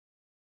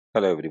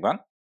Hello everyone,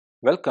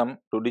 welcome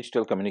to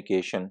Digital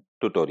Communication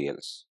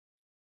Tutorials.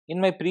 In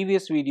my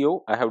previous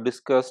video, I have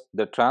discussed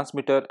the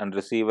transmitter and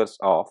receivers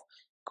of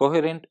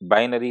coherent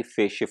binary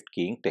phase shift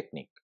keying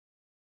technique.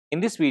 In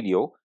this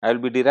video, I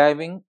will be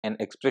deriving an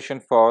expression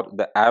for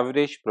the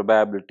average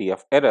probability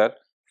of error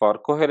for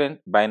coherent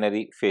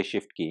binary phase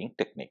shift keying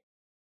technique.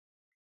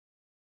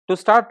 To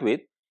start with,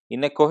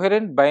 in a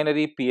coherent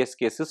binary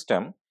PSK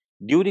system,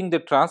 during the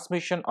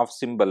transmission of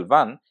symbol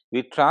 1,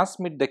 we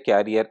transmit the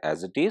carrier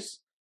as it is,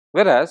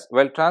 whereas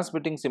while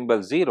transmitting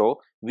symbol 0,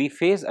 we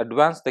phase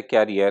advance the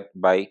carrier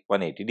by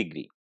 180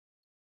 degree.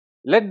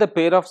 Let the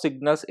pair of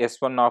signals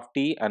S1 of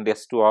t and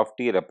S2 of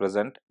t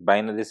represent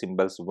binary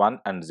symbols 1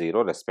 and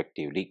 0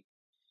 respectively.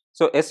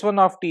 So, S1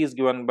 of t is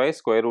given by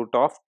square root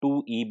of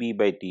 2 EB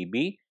by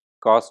TB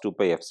cos 2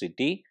 pi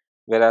FCT,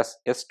 whereas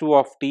S2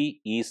 of t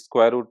is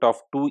square root of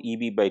 2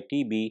 EB by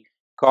TB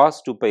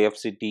cos 2 pi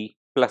FCT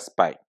plus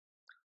pi.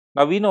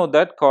 Now, we know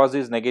that cos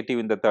is negative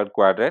in the third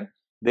quadrant,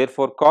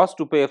 therefore, cos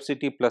 2 pi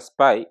FCT plus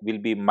pi will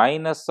be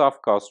minus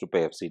of cos 2 pi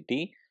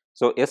FCT.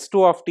 So,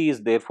 S2 of t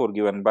is therefore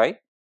given by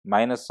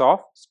minus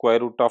of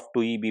square root of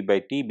 2 EB by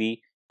TB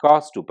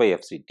cos 2 pi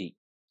FCT.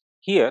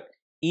 Here,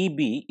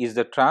 EB is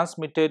the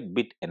transmitted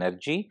bit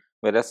energy,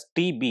 whereas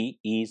TB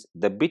is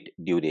the bit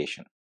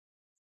duration.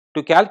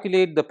 To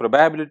calculate the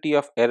probability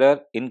of error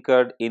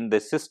incurred in the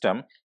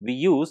system, we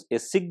use a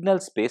signal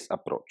space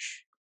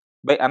approach.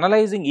 By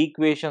analyzing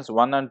equations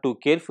 1 and 2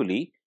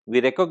 carefully,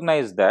 we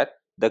recognize that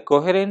the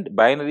coherent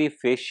binary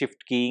phase shift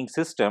keying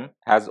system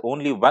has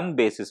only one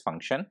basis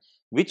function,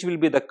 which will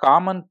be the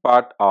common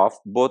part of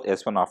both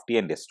S1 of t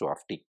and S2 of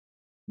t.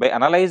 By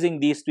analyzing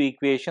these two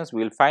equations,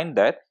 we will find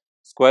that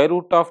square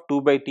root of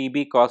 2 by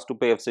TB cos 2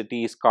 pi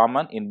FCT is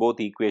common in both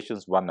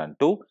equations 1 and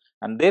 2,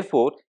 and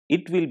therefore,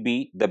 it will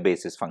be the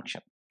basis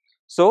function.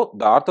 So,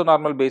 the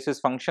orthonormal basis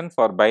function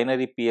for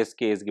binary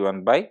PSK is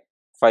given by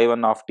phi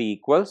 1 of t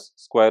equals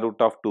square root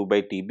of 2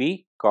 by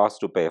TB cos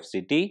 2 pi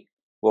FCT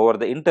over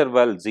the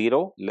interval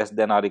 0 less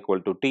than or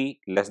equal to t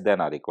less than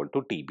or equal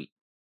to TB.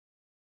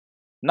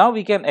 Now,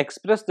 we can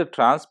express the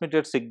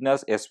transmitted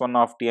signals S1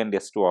 of t and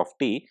S2 of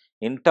t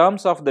in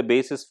terms of the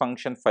basis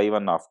function phi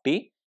 1 of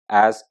t,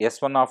 as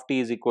S1 of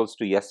t is equals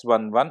to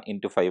S11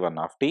 into phi 1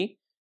 of t,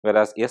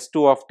 whereas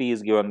S2 of t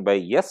is given by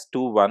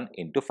S21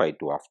 into phi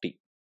 2 of t.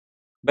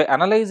 By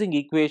analyzing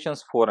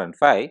equations 4 and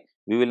 5,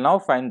 we will now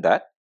find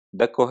that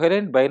the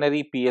coherent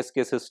binary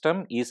PSK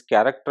system is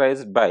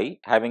characterized by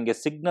having a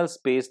signal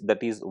space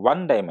that is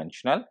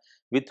one-dimensional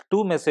with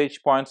two message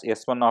points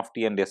S1 of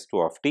t and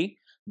S2 of t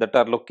that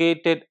are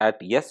located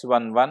at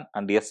S11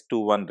 and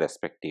S21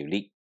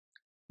 respectively.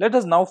 Let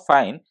us now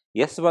find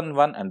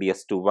S11 and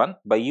S21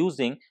 by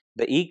using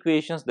the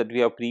equations that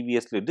we have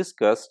previously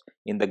discussed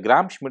in the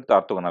Gram-Schmidt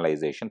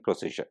orthogonalization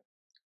procedure.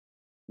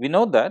 We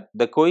know that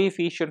the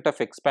coefficient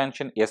of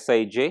expansion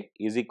Sij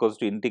is equals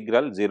to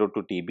integral 0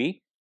 to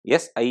Tb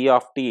Si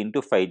of t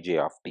into phi j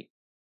of t.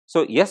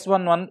 So,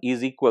 S11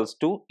 is equals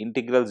to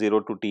integral 0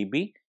 to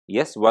Tb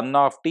S1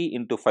 of t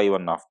into phi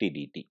 1 of t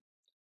dt.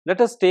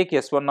 Let us take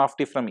S1 of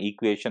t from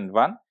equation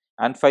 1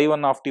 and phi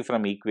 1 of t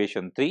from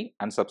equation 3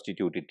 and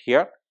substitute it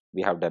here.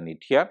 We have done it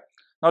here.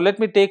 Now, let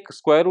me take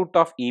square root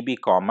of Eb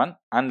common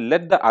and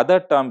let the other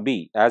term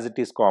b, as it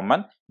is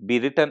common, be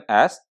written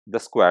as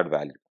the squared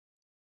value.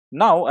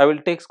 Now, I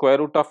will take square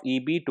root of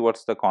Eb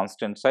towards the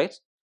constant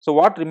sides. So,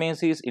 what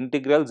remains is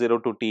integral 0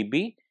 to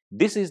Tb.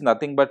 This is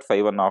nothing but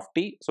phi 1 of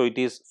t. So, it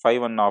is phi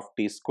 1 of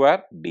t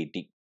square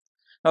dt.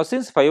 Now,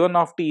 since phi 1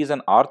 of t is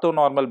an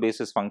orthonormal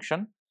basis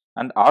function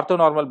and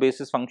orthonormal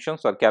basis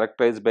functions are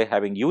characterized by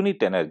having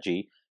unit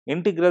energy,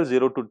 integral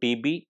 0 to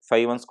Tb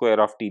phi 1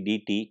 square of t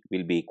dt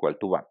will be equal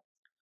to 1.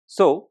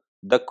 So,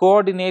 the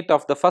coordinate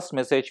of the first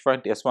message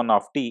point S1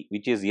 of t,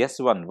 which is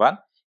S11,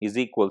 is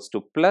equals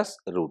to plus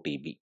root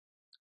Eb.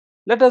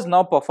 Let us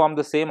now perform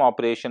the same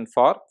operation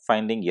for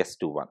finding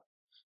S21.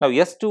 Now,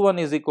 S21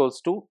 is equals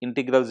to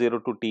integral 0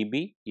 to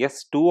Tb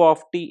S2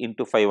 of t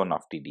into phi 1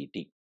 of t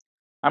dt.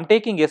 I am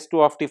taking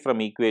S2 of t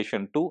from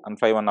equation 2 and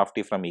phi 1 of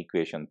t from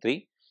equation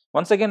 3.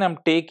 Once again, I am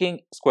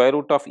taking square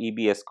root of Eb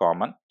as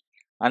common,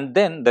 and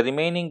then the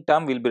remaining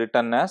term will be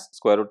written as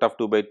square root of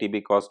 2 by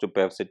Tb cos 2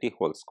 pi FCT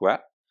whole square.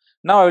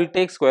 Now, I will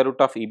take square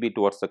root of Eb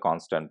towards the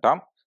constant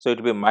term. So,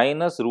 it will be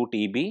minus root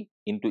Eb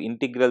into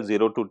integral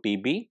 0 to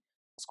Tb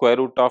square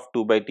root of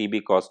 2 by Tb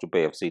cos 2 pi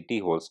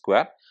FCT whole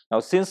square. Now,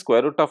 since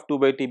square root of 2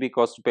 by Tb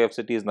cos 2 pi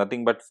FCT is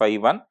nothing but phi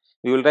 1,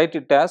 we will write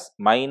it as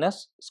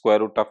minus square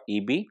root of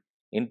Eb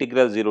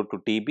integral 0 to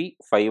Tb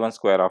phi 1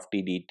 square of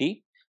t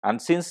dt,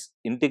 and since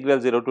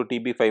integral 0 to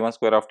Tb phi 1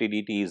 square of t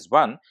dt is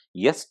 1,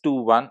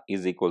 S21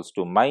 is equals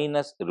to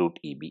minus root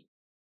Eb.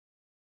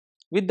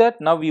 With that,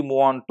 now we move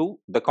on to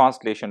the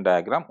constellation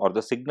diagram or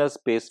the signal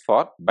space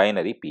for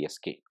binary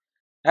PSK.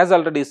 As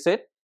already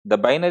said, the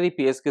binary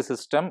PSK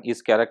system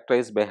is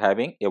characterized by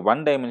having a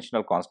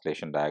one-dimensional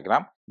constellation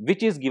diagram,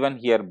 which is given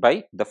here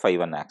by the phi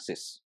 1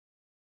 axis.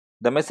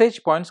 The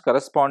message points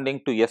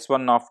corresponding to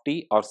S1 of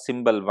t or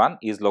symbol 1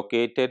 is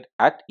located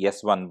at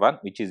S11,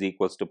 which is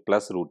equals to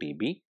plus root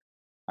Eb,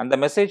 and the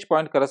message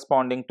point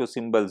corresponding to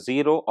symbol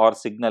 0 or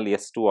signal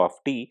S2 of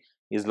t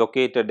is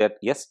located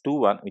at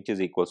S21, which is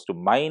equals to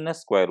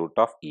minus square root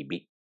of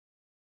EB.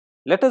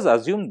 Let us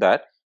assume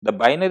that the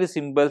binary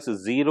symbols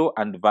 0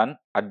 and 1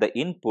 at the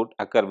input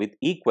occur with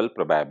equal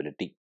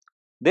probability.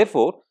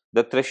 Therefore,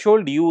 the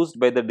threshold used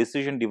by the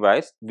decision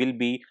device will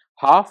be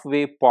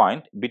halfway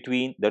point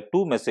between the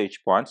two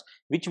message points,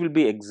 which will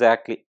be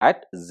exactly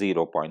at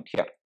 0 point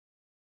here.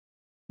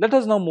 Let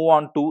us now move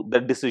on to the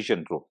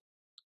decision rule.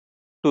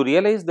 To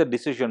realize the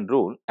decision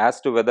rule as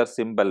to whether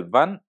symbol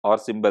 1 or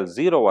symbol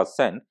 0 was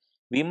sent,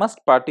 we must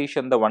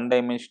partition the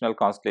one-dimensional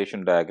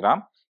constellation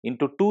diagram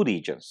into two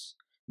regions.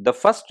 The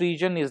first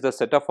region is the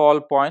set of all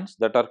points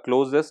that are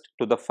closest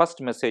to the first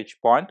message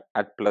point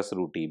at plus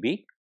root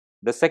EB.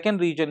 The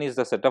second region is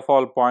the set of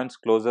all points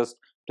closest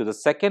to the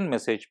second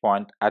message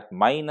point at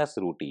minus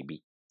root EB.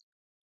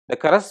 The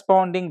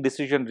corresponding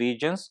decision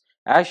regions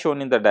as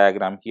shown in the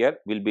diagram here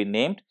will be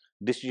named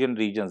decision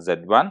region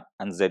Z1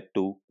 and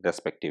Z2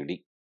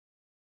 respectively.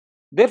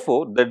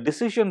 Therefore, the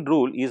decision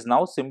rule is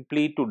now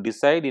simply to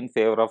decide in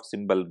favor of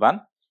symbol 1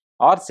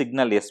 or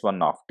signal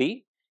S1 of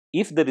t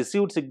if the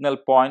received signal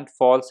point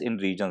falls in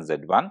region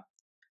Z1,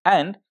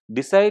 and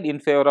decide in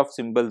favor of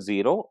symbol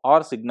 0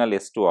 or signal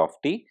S2 of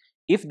t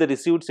if the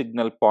received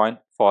signal point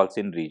falls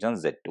in region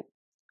Z2.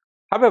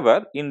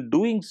 However, in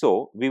doing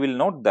so, we will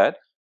note that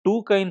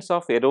two kinds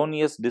of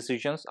erroneous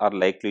decisions are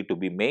likely to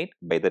be made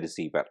by the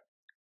receiver.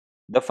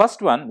 The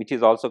first one, which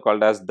is also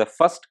called as the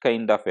first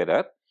kind of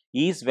error,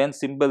 is when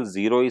symbol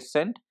 0 is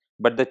sent,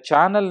 but the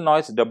channel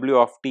noise W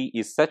of t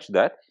is such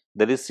that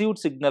the received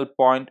signal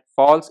point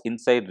falls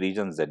inside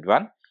region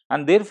Z1,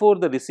 and therefore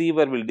the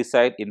receiver will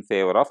decide in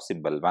favor of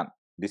symbol 1.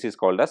 This is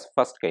called as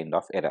first kind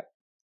of error.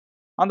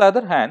 On the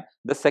other hand,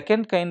 the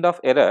second kind of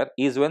error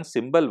is when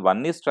symbol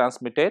 1 is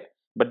transmitted,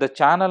 but the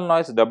channel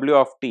noise W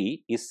of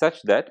t is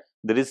such that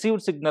the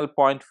received signal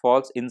point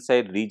falls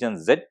inside region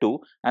Z2,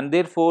 and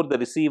therefore the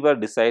receiver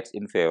decides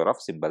in favor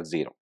of symbol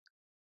 0.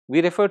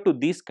 We refer to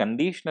these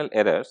conditional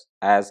errors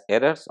as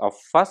errors of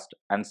first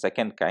and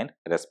second kind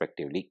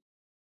respectively.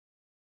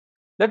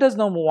 Let us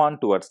now move on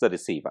towards the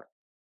receiver.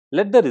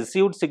 Let the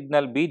received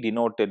signal be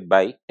denoted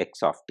by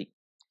x of t,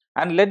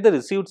 and let the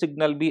received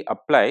signal be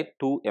applied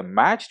to a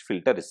matched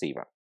filter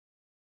receiver.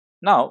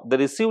 Now, the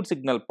received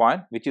signal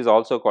point, which is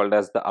also called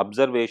as the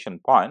observation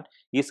point,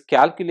 is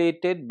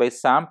calculated by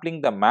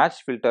sampling the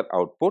matched filter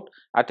output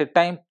at a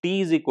time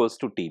t is equals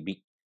to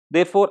tb.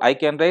 Therefore, I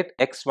can write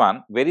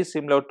x1 very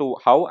similar to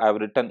how I have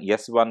written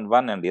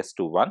s11 and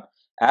s21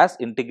 as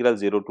integral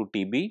 0 to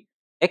tb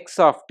x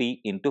of t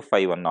into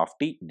phi 1 of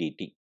t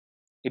dt.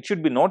 It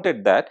should be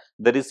noted that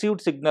the received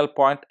signal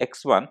point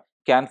x1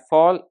 can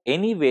fall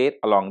anywhere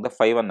along the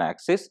phi 1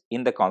 axis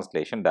in the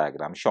constellation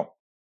diagram shown.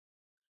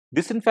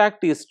 This in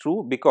fact is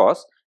true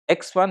because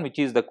x1, which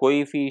is the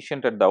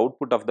coefficient at the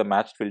output of the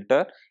matched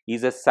filter,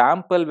 is a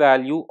sample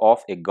value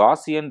of a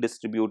Gaussian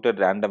distributed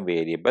random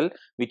variable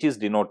which is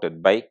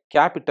denoted by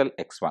capital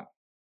X1.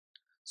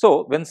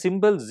 So, when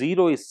symbol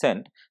 0 is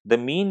sent, the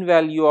mean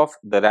value of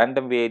the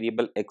random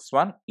variable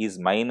x1 is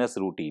minus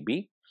root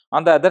EB.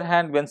 On the other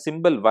hand, when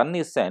symbol 1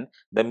 is sent,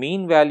 the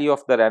mean value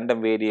of the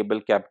random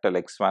variable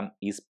capital X1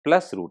 is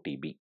plus root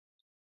EB.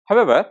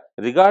 However,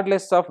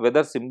 regardless of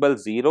whether symbol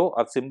 0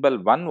 or symbol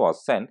 1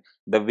 was sent,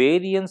 the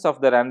variance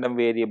of the random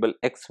variable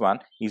x1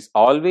 is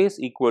always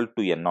equal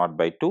to n0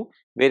 by 2,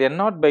 where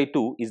n0 by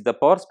 2 is the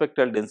power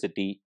spectral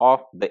density of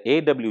the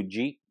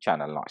AWG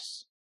channel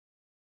noise.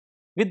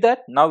 With that,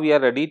 now we are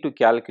ready to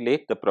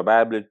calculate the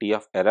probability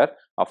of error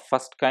of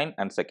first kind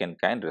and second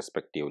kind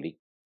respectively.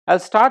 I will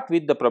start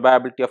with the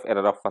probability of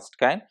error of first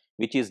kind,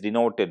 which is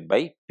denoted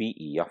by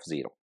PE of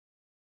 0.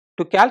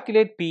 To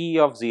calculate PE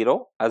of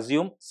 0,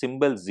 assume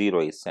symbol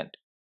 0 is sent.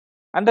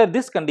 Under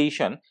this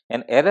condition,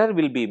 an error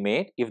will be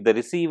made if the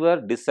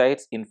receiver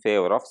decides in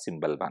favor of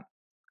symbol 1.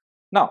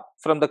 Now,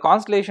 from the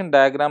constellation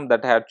diagram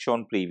that I had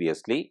shown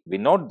previously, we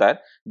note that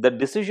the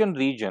decision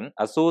region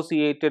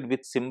associated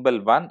with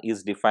symbol 1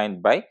 is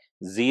defined by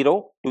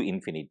 0 to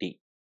infinity.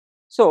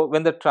 So,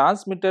 when the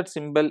transmitted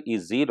symbol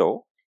is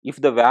 0,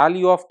 if the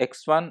value of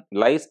x1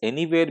 lies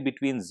anywhere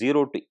between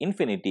 0 to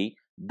infinity,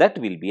 that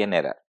will be an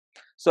error.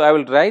 So, I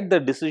will write the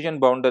decision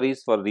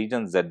boundaries for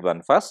region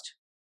Z1 first,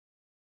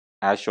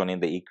 as shown in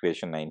the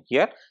equation 9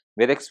 here,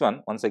 where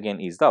x1 once again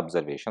is the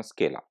observation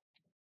scalar.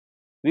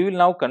 We will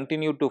now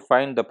continue to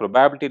find the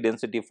probability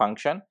density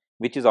function,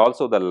 which is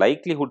also the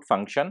likelihood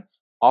function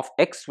of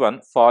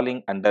x1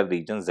 falling under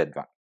region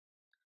Z1.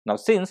 Now,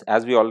 since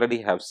as we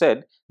already have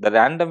said, the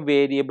random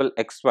variable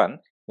x1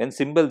 when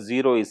symbol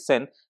 0 is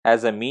sent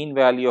has a mean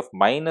value of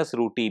minus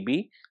root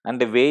EB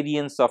and a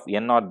variance of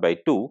n0 by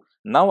 2,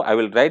 now I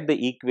will write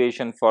the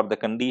equation for the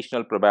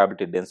conditional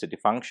probability density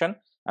function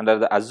under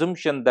the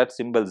assumption that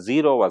symbol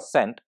 0 was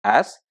sent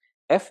as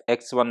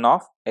fx1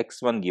 of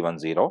x1 given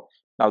 0.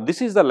 Now,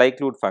 this is the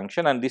likelihood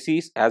function, and this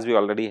is, as we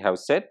already have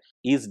said,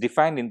 is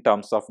defined in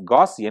terms of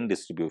Gaussian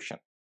distribution.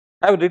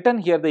 I have written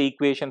here the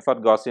equation for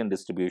Gaussian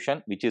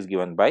distribution, which is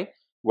given by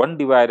 1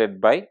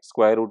 divided by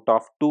square root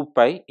of 2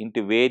 pi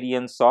into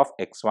variance of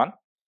x1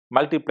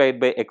 multiplied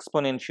by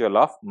exponential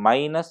of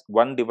minus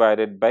 1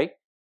 divided by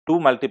 2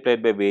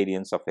 multiplied by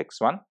variance of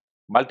x1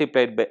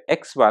 multiplied by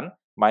x1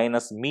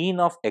 minus mean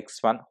of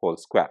x1 whole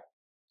square.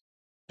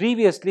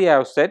 Previously, I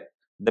have said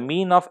the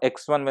mean of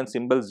x1 when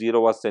symbol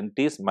 0 was sent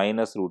is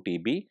minus root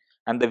EB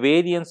and the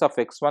variance of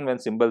x1 when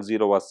symbol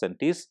 0 was sent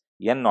is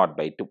n naught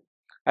by 2.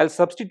 I will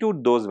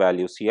substitute those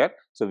values here.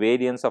 So,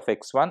 variance of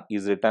x1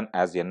 is written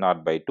as n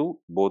naught by 2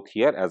 both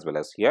here as well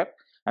as here,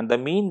 and the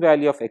mean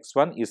value of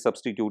x1 is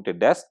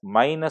substituted as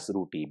minus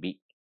root EB.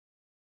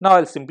 Now, I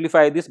will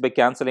simplify this by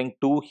cancelling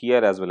 2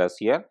 here as well as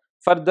here,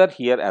 further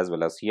here as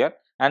well as here,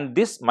 and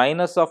this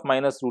minus of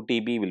minus root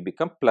EB will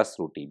become plus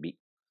root EB.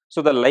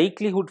 So, the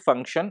likelihood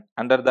function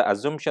under the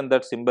assumption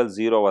that symbol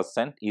 0 was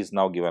sent is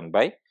now given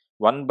by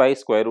 1 by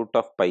square root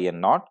of pi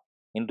n naught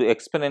into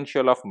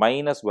exponential of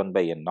minus 1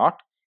 by n naught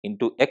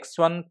into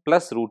x1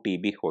 plus root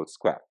EB whole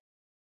square.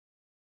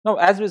 Now,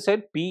 as we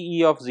said,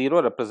 PE of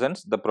 0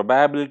 represents the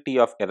probability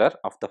of error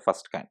of the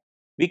first kind.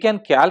 We can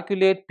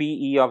calculate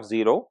PE of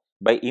 0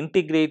 by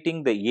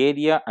integrating the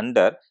area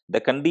under the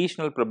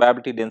conditional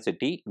probability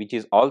density, which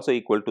is also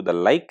equal to the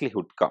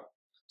likelihood curve.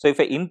 So, if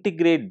I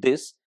integrate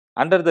this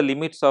under the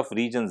limits of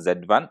region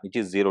Z1, which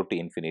is 0 to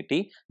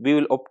infinity, we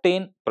will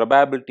obtain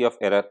probability of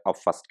error of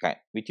first kind,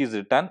 which is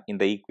written in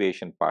the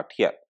equation part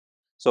here.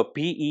 So,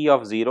 PE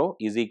of 0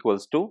 is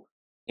equals to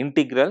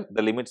integral,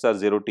 the limits are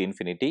 0 to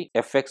infinity,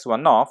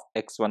 fx1 of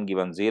x1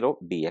 given 0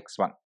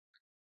 dx1.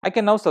 I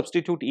can now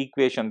substitute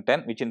equation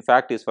 10, which in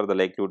fact is for the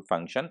likelihood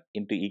function,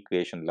 into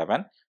equation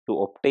 11 to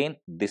obtain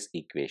this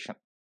equation.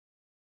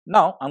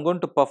 Now, I am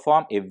going to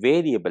perform a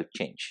variable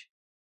change.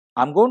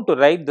 I am going to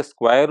write the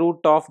square root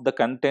of the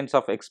contents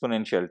of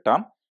exponential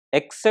term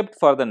except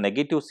for the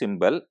negative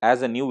symbol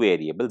as a new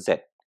variable z.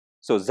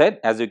 So, z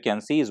as you can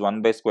see is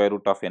 1 by square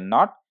root of n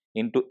naught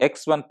into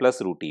x1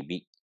 plus root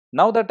EB.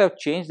 Now that I have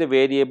changed the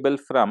variable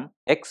from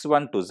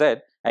x1 to z,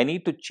 I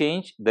need to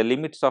change the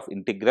limits of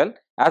integral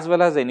as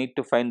well as I need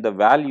to find the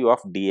value of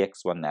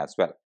dx1 as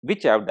well,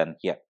 which I have done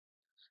here.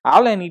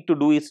 All I need to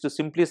do is to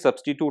simply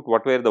substitute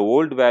what were the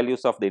old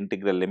values of the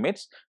integral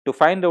limits to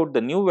find out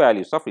the new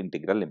values of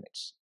integral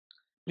limits.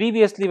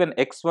 Previously, when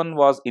x1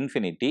 was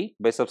infinity,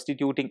 by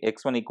substituting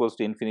x1 equals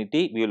to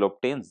infinity, we will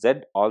obtain z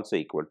also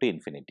equal to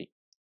infinity.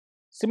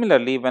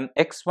 Similarly, when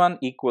x1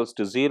 equals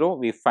to 0,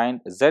 we find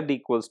z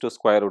equals to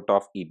square root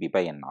of EB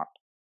by n naught.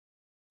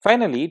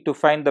 Finally, to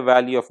find the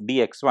value of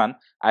dx1,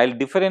 I will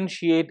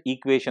differentiate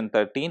equation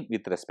 13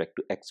 with respect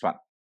to x1.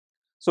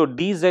 So,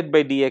 dz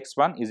by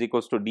dx1 is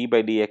equals to d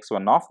by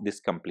dx1 of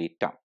this complete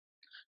term.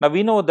 Now,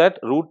 we know that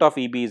root of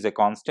EB is a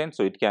constant,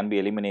 so it can be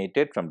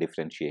eliminated from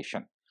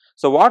differentiation.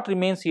 So, what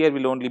remains here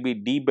will only be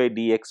d by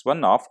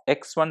dx1 of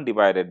x1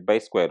 divided by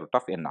square root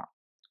of n naught.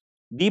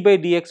 D by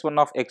dx1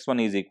 of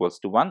x1 is equals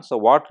to 1. So,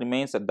 what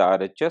remains at the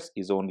RHS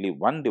is only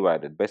 1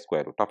 divided by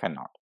square root of n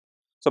naught.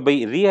 So, by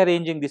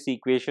rearranging this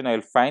equation, I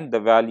will find the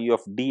value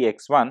of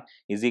dx1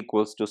 is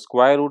equals to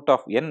square root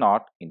of n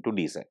naught into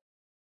dz.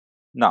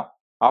 Now,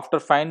 after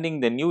finding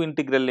the new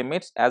integral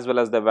limits as well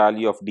as the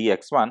value of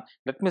dx1,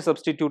 let me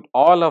substitute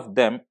all of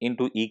them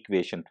into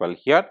equation 12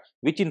 here,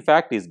 which in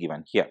fact is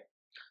given here.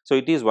 So,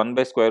 it is 1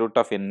 by square root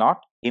of n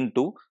naught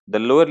into the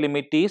lower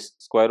limit is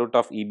square root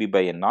of EB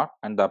by n naught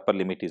and the upper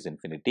limit is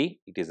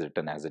infinity. It is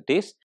written as it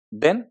is.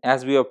 Then,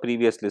 as we have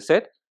previously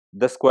said,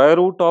 the square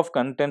root of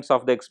contents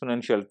of the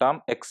exponential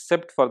term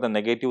except for the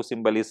negative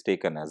symbol is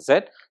taken as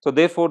z. So,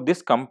 therefore,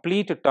 this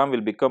complete term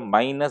will become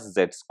minus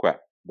z square,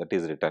 that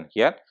is written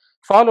here,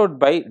 followed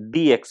by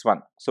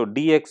dx1. So,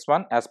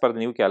 dx1 as per the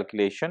new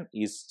calculation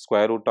is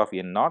square root of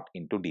n naught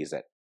into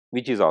dz,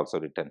 which is also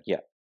written here.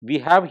 We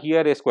have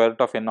here a square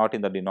root of n naught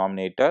in the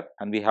denominator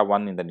and we have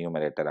 1 in the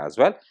numerator as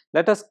well.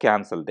 Let us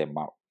cancel them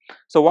out.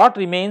 So, what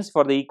remains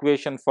for the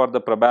equation for the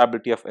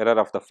probability of error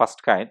of the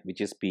first kind, which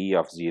is PE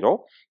of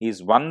 0,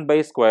 is 1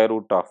 by square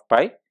root of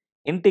pi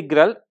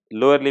integral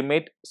lower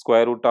limit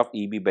square root of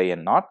EB by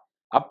n naught,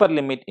 upper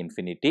limit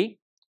infinity,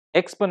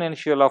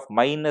 exponential of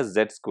minus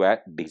z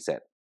square dz.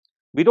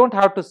 We do not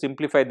have to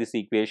simplify this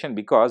equation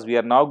because we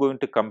are now going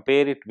to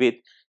compare it with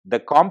the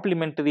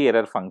complementary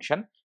error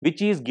function,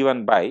 which is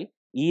given by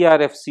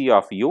ERFC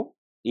of u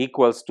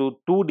equals to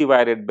 2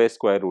 divided by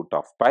square root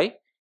of pi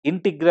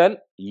integral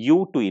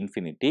u to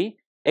infinity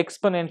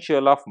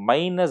exponential of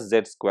minus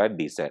z square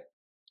dz.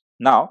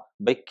 Now,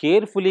 by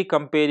carefully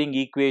comparing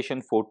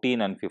equation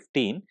 14 and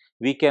 15,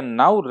 we can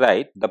now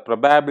write the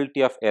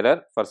probability of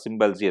error for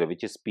symbol 0,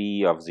 which is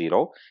PE of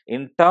 0,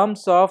 in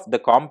terms of the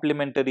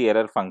complementary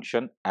error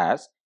function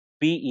as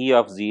PE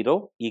of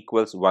 0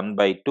 equals 1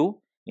 by 2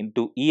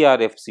 into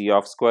ERFC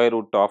of square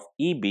root of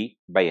EB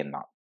by n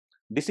naught.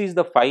 This is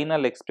the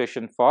final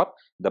expression for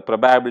the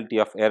probability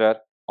of error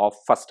of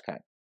first kind.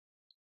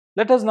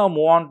 Let us now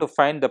move on to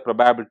find the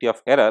probability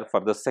of error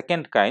for the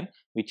second kind,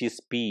 which is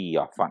PE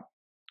of 1.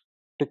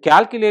 To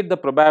calculate the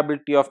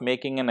probability of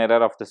making an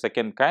error of the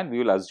second kind, we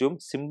will assume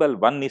symbol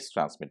 1 is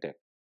transmitted.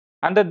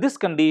 Under this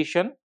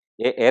condition,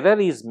 an error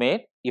is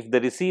made if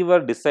the receiver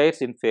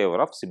decides in favor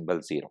of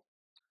symbol 0.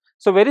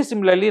 So very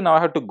similarly, now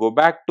I have to go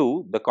back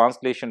to the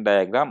constellation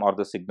diagram or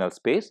the signal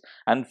space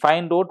and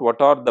find out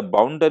what are the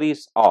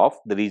boundaries of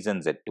the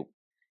region Z2.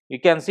 You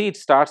can see it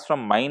starts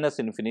from minus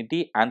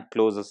infinity and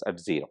closes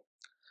at 0.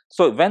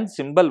 So when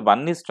symbol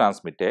 1 is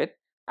transmitted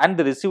and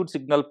the received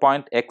signal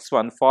point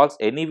x1 falls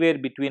anywhere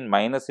between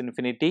minus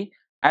infinity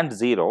and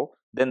 0,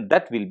 then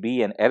that will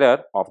be an error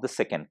of the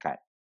second kind.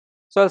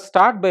 So I'll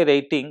start by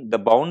writing the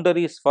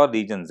boundaries for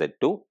region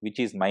Z2, which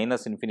is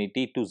minus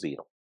infinity to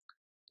 0.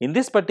 In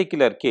this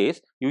particular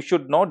case, you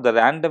should note the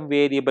random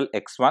variable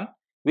x1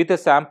 with a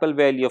sample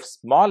value of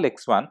small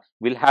x1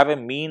 will have a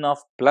mean of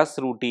plus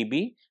root EB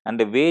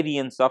and a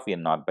variance of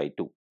n naught by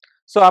 2.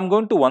 So, I am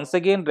going to once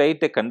again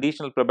write a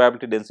conditional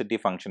probability density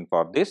function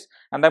for this,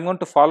 and I am going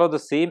to follow the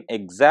same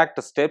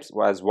exact steps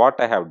as what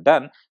I have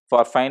done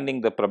for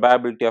finding the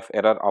probability of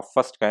error of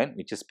first kind,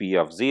 which is P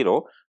of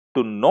 0,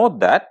 to note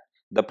that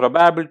the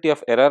probability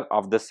of error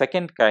of the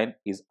second kind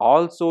is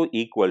also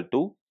equal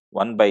to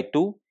 1 by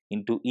 2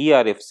 into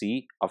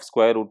ERFC of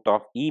square root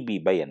of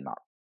EB by n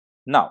naught.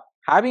 Now,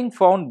 having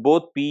found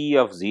both PE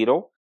of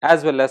 0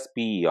 as well as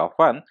PE of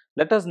 1,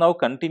 let us now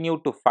continue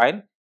to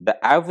find the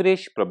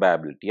average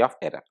probability of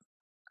error.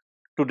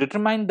 To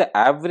determine the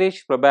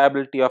average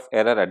probability of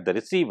error at the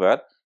receiver,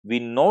 we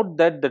note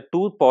that the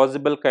two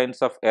possible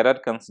kinds of error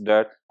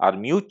considered are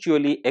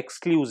mutually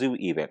exclusive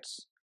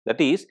events. That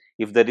is,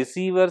 if the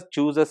receiver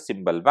chooses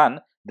symbol 1,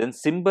 then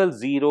symbol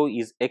 0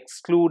 is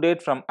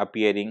excluded from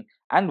appearing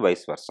and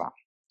vice versa.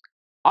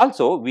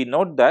 Also, we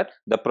note that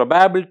the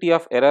probability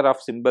of error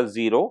of symbol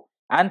 0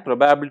 and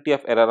probability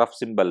of error of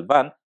symbol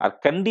 1 are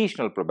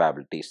conditional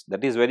probabilities.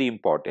 That is very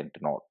important to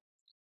note.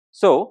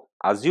 So,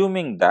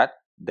 assuming that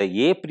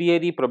the a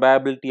priori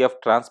probability of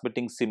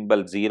transmitting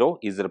symbol 0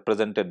 is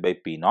represented by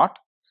P0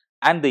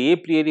 and the a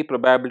priori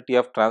probability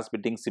of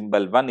transmitting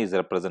symbol 1 is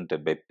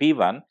represented by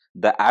P1,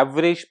 the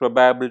average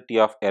probability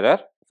of error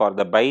for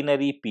the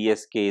binary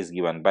PSK is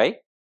given by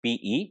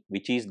PE,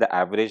 which is the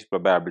average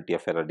probability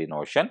of error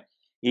denotion,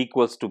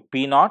 equals to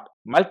P0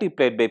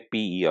 multiplied by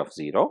PE of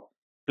 0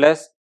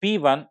 plus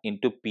P1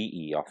 into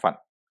PE of 1.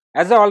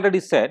 As I already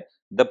said,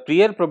 the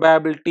prior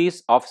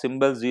probabilities of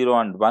symbol 0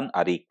 and 1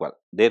 are equal.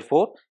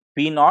 Therefore,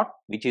 P0,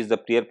 which is the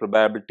prior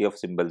probability of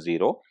symbol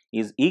 0,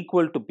 is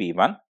equal to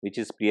P1, which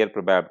is prior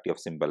probability of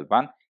symbol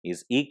 1,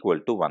 is equal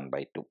to 1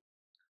 by 2.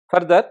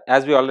 Further,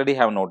 as we already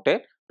have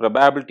noted,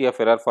 probability of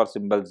error for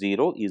symbol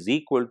 0 is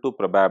equal to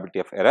probability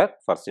of error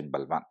for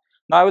symbol 1.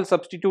 Now, I will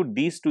substitute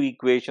these two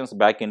equations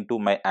back into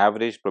my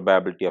average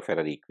probability of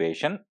error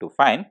equation to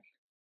find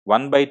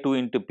 1 by 2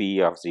 into PE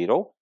of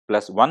 0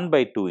 plus 1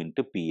 by 2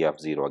 into PE of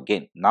 0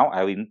 again. Now, I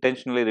have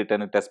intentionally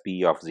written it as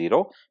PE of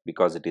 0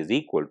 because it is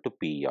equal to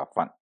PE of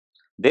 1.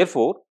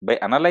 Therefore, by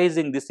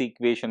analyzing this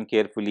equation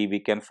carefully,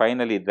 we can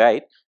finally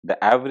write the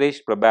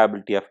average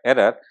probability of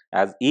error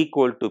as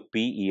equal to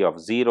PE of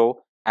 0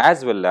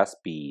 as well as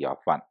PE of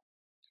 1.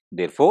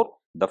 Therefore,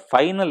 the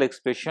final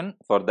expression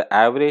for the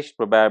average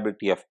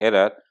probability of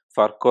error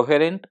for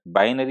coherent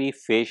binary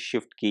phase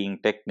shift keying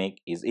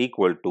technique is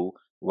equal to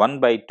 1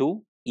 by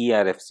 2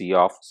 ERFC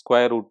of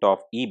square root of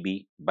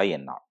EB by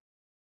n naught.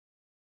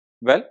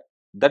 Well,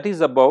 that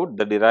is about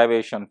the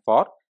derivation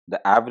for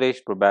the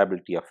average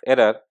probability of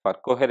error for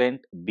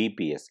coherent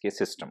BPSK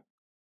system.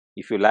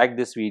 If you like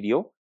this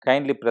video,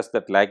 kindly press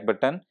that like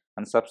button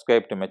and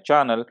subscribe to my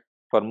channel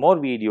for more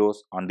videos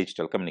on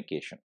digital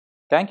communication.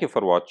 Thank you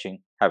for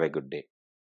watching. Have a good day.